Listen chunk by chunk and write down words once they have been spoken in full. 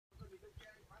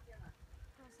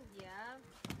Yeah.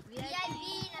 VIP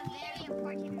in a very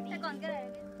important meeting. What are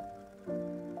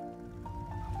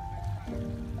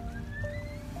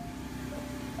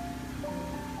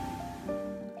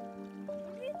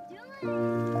you doing?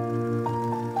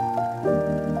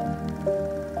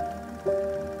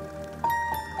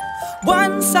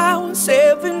 Once I was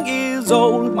 7 years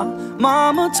old, my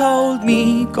mama told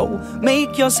me, go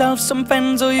make yourself some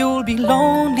friends or you'll be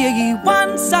lonely.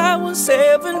 Once I was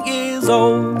 7 years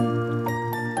old.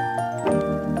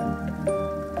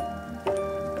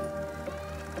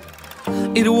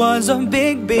 It was a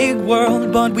big, big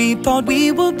world, but we thought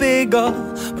we were bigger,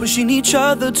 pushing each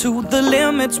other to the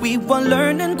limits. We were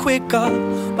learning quicker.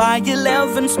 By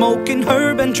 11, smoking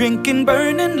herb and drinking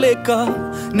burning liquor.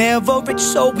 Never rich,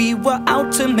 so we were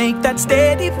out to make that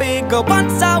steady figure.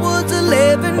 Once I was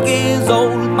 11 years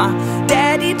old, my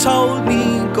daddy told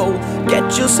me, go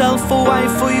get yourself a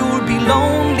wife or you'll be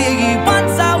lonely.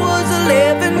 Once I was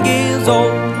 11 years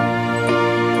old.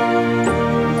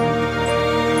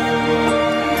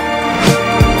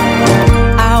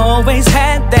 Always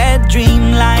had that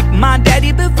dream like my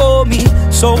daddy before me.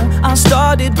 So I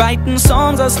started writing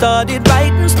songs, I started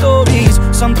writing stories.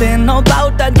 Something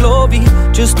about that glory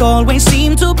just always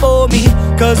seemed to bore me,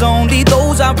 cause only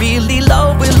those I really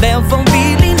love will ever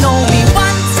really know me.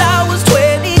 Once I was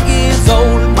 20 years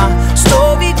old, my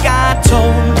story got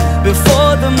told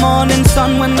before the morning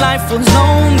sun when life was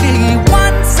lonely.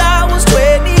 Once I was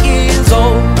 20 years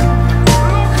old.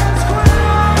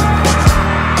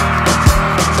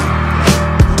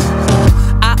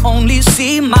 Only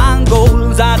see my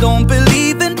goals, I don't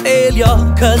believe in failure,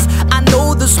 cause I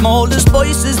know the smallest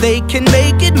voices, they can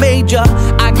make it major.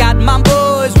 I got my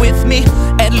boys with me,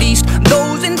 at least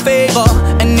those in favor.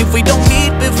 And if we don't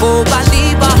meet before I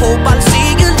leave, I hope I'll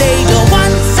see you later.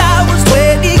 Once I was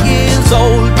 20 years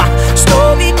old, my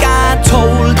story got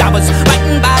told. I was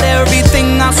writing about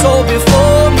everything I saw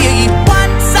before me.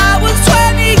 Once I was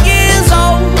 20 years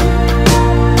old.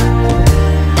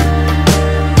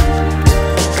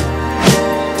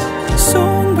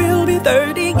 Soon we'll be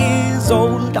 30 years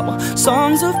old. Our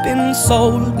songs have been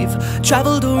sold. We've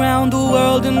traveled around the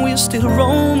world and we're still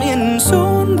roaming.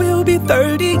 Soon we'll be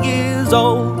 30 years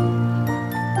old.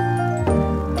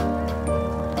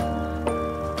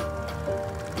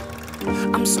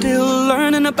 I'm still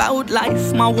learning about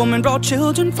life. My woman brought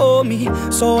children for me,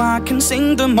 so I can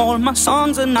sing them all my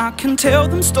songs and I can tell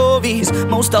them stories.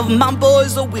 Most of my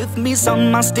boys are with me,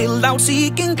 some are still out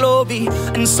seeking glory,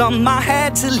 and some I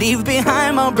had to leave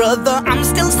behind. My brother, I'm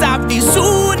still sorry.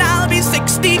 Soon I'll be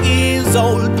 60 years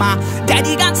old. My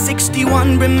daddy got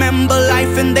 61. Remember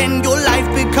life and then your life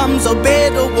becomes a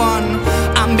better one.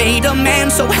 I made a man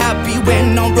so happy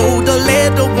when I wrote a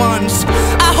letter once.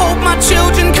 I hope my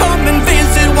children come and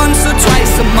visit once or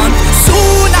twice a month.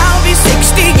 Soon I'll be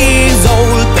 60 years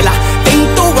old. Will I think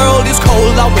the world is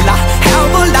cold, or will I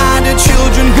have a lot of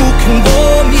children who can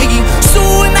bore me?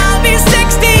 Soon I'll be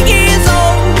 60 years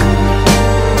old.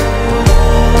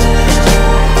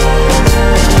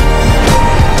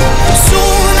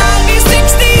 Soon I'll be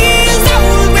 60 years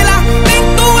old. Will I think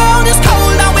the world is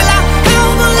cold, or will I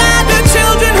have a lot of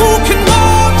children who can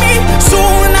bore me?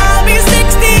 Soon I'll be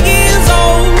 60 years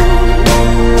old.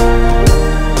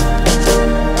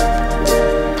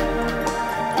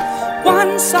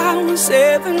 Once I was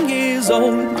 7 years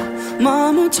old,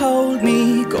 my mama told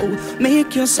me, go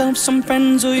make yourself some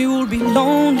friends or you'll be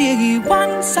lonely.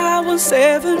 Once I was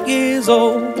 7 years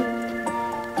old.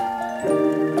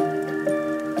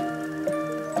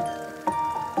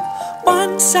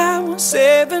 Once I was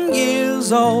 7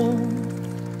 years old.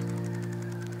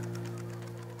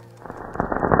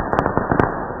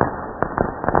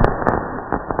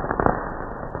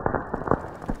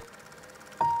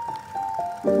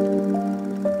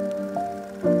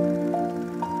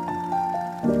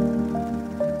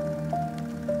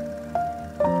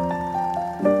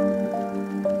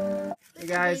 Hey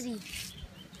guys,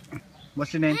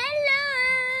 what's your name? Hello!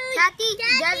 Kathy,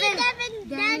 Devin,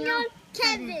 Daniel,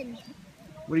 Kevin.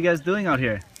 What are you guys doing out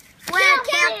here? We're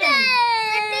camping.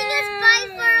 We're being a spy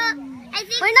for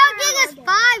we're not being a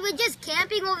spy, we're just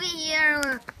camping over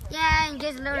here. Yeah, and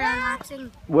just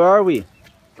relaxing. Where are we?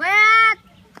 We're at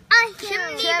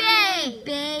Chimney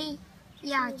Bay.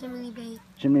 Yeah, Chimney Bay.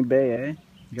 Chimney Bay, eh?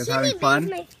 You guys having fun?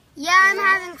 Yeah, I'm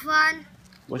having fun.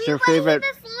 What's your favorite?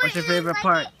 What's your favorite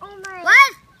part?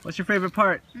 What? What's your favorite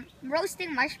part?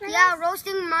 Roasting marshmallows? Yeah,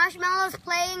 roasting marshmallows,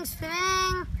 playing,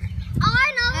 swimming. Oh,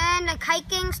 I know. And like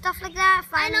hiking, stuff like that.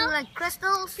 Finding like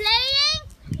crystals.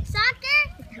 Playing soccer?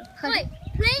 Wait,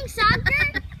 playing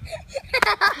soccer?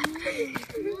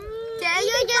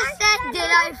 Daniel just said, did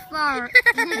I fart?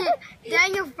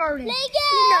 Daniel farted.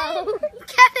 No.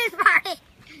 Kevin farted.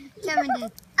 Kevin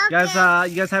did. Okay.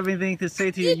 You guys have anything to say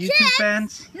to your YouTube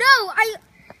fans? No,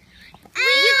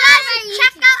 you guys should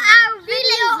check out our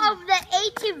video of the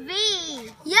ATV.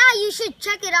 Yeah, you should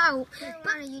check it out.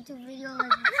 Not a YouTube video.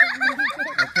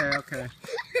 Okay.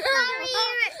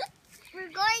 We're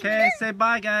going Okay, say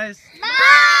bye, guys. Bye.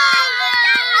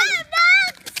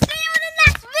 See you in the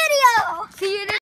next video. See you.